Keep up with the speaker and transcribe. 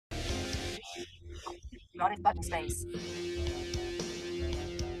Not if button space.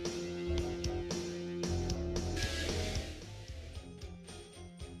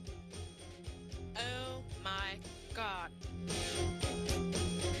 Oh my God.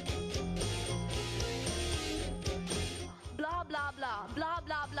 Blah, blah, blah, blah,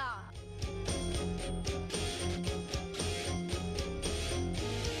 blah, blah.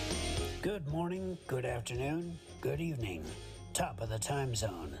 Good morning, good afternoon, good evening. Top of the time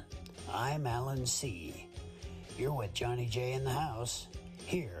zone. I'm Alan C. You're with Johnny J in the house,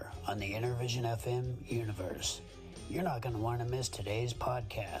 here on the Innervision FM universe. You're not going to want to miss today's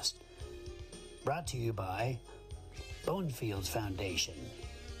podcast. Brought to you by Bonefields Foundation,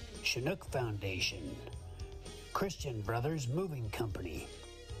 Chinook Foundation, Christian Brothers Moving Company,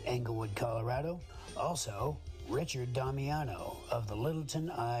 Englewood, Colorado. Also, Richard Damiano of the Littleton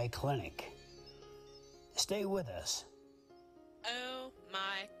Eye Clinic. Stay with us. Oh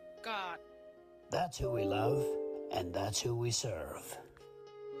my God. That's who we love, and that's who we serve.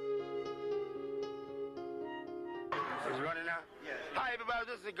 Is it running now? Yes. Hi, everybody.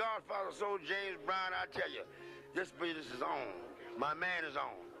 This is the Godfather Soul James Brown. I tell you, this business is on. My man is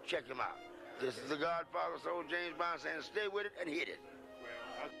on. Check him out. This is the Godfather Soul James Brown saying, stay with it and hit it.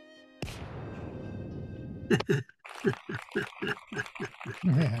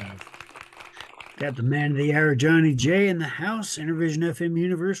 Got the man of the hour, Johnny J, in the house, Innervision FM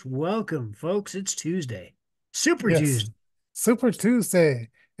universe. Welcome, folks. It's Tuesday. Tuesday. Super Tuesday.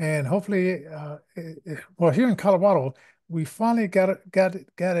 And hopefully, well, here in Colorado, we finally got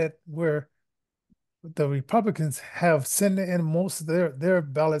it where the Republicans have sent in most of their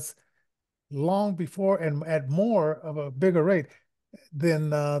ballots long before and at more of a bigger rate than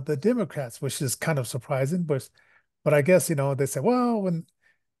the Democrats, which is kind of surprising. But I guess, they say, well, when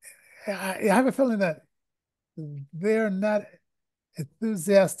I have a feeling that they're not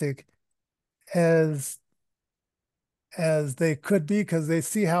enthusiastic as they could be because they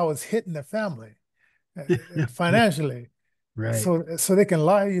see how it's hitting the family financially. Right. So they can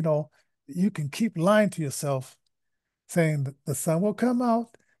lie, you can keep lying to yourself saying that the sun will come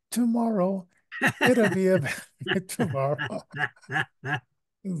out tomorrow. It'll be a tomorrow.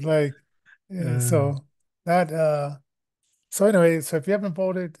 It's like, so anyway, so if you haven't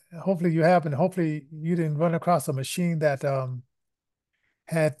voted, hopefully you have, and hopefully you didn't run across a machine that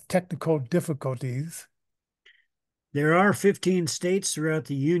had technical difficulties. There are 15 states throughout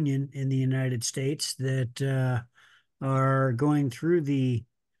the Union in the United States that are going through the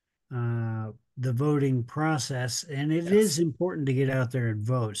voting process, and it is important to get out there and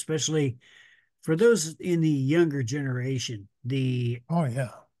vote, especially for those in the younger generation, the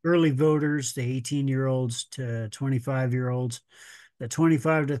early voters, the 18-year-olds to 25-year-olds, the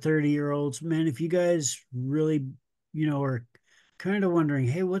 25 to 30-year-olds. Man, if you guys really, are kind of wondering,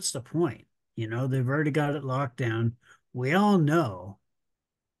 hey, what's the point? They've already got it locked down. We all know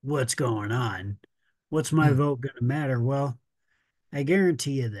what's going on. What's my vote going to matter? Well, I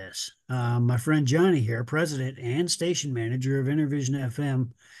guarantee you this. My friend Johnny here, president and station manager of Innervision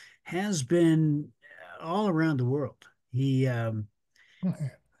FM, has been all around the world. He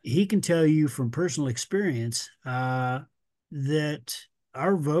can tell you from personal experience that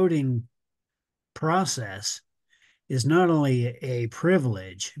our voting process is not only a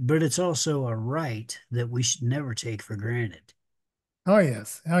privilege, but it's also a right that we should never take for granted. Oh,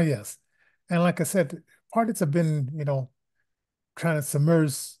 yes. And like I said, parties have been, trying to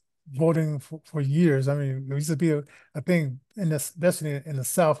submerge voting for years. I mean, there used to be a thing, especially in the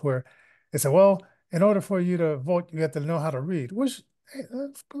South, where they said, well, in order for you to vote, you have to know how to read, which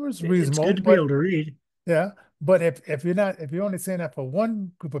is reasonable. It's good to be able to read. Yeah. But if you're only saying that for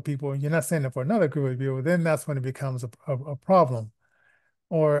one group of people and you're not saying that for another group of people, then that's when it becomes a problem.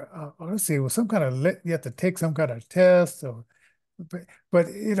 Or let's see, with some kind of you have to take some kind of test, but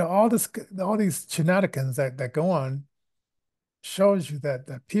all these shenanigans that go on shows you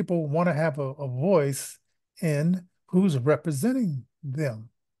that people want to have a voice in who's representing them.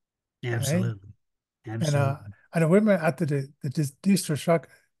 Absolutely. Right? And I remember after the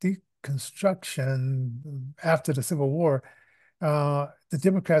deconstruction after the Civil War, the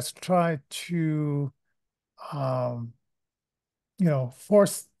Democrats tried to,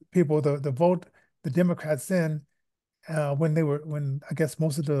 force people to vote the Democrats in when I guess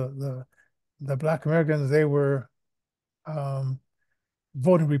most of the Black Americans, they were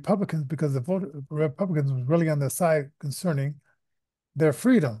voting Republicans because the Republicans was really on their side concerning their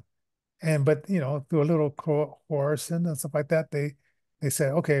freedom. But through a little coercion and stuff like that, they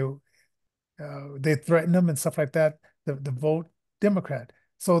said, okay, they threatened them and stuff like that, the vote Democrat.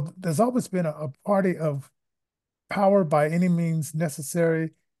 So there's always been a party of power by any means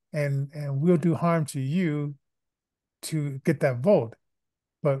necessary and we'll do harm to you to get that vote.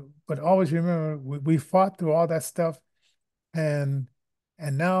 But always remember, we fought through all that stuff, and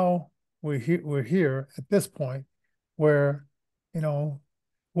now we're here at this point where,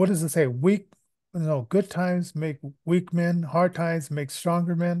 what does it say? Good times make weak men, hard times make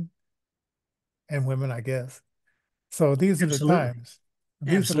stronger men and women, I guess. So these are the Absolutely. times.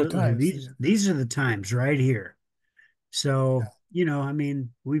 These are the Absolutely. times. These are the times right here. So, I mean,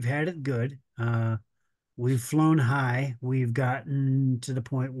 we've had it good. We've flown high. We've gotten to the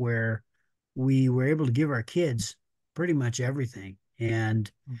point where we were able to give our kids pretty much everything.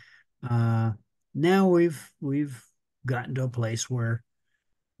 And now we've gotten to a place where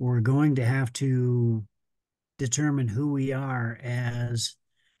we're going to have to determine who we are as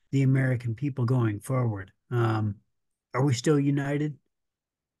the American people going forward. Are we still united?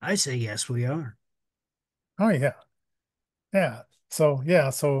 I say yes, we are. Oh yeah. Yeah. So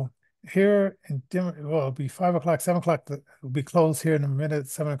here in Denver, well, it'll be 5 o'clock, 7 o'clock. It'll be closed here in a minute,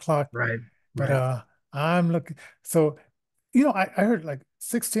 7 o'clock. Right. But Right. I'm looking. So, I heard like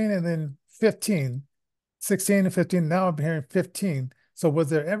 16 and then 15, 16 and 15. Now I'm hearing 15. So was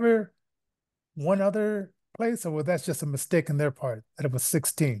there ever one other place, or was that just a mistake on their part that it was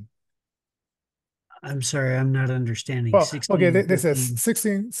 16? I'm sorry, I'm not understanding. Well, 16 okay, and they said 15.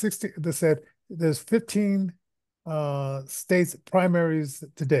 16, 16. They said there's 15 states primaries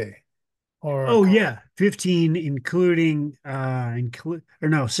today, or Oh yeah, 15 including or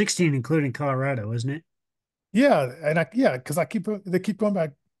no, 16 including Colorado, isn't it? yeah, because they keep going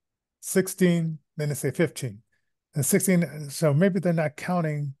back 16, then they say 15 and 16. So maybe they're not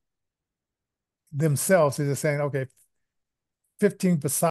counting themselves. They're just saying, okay, 15 besides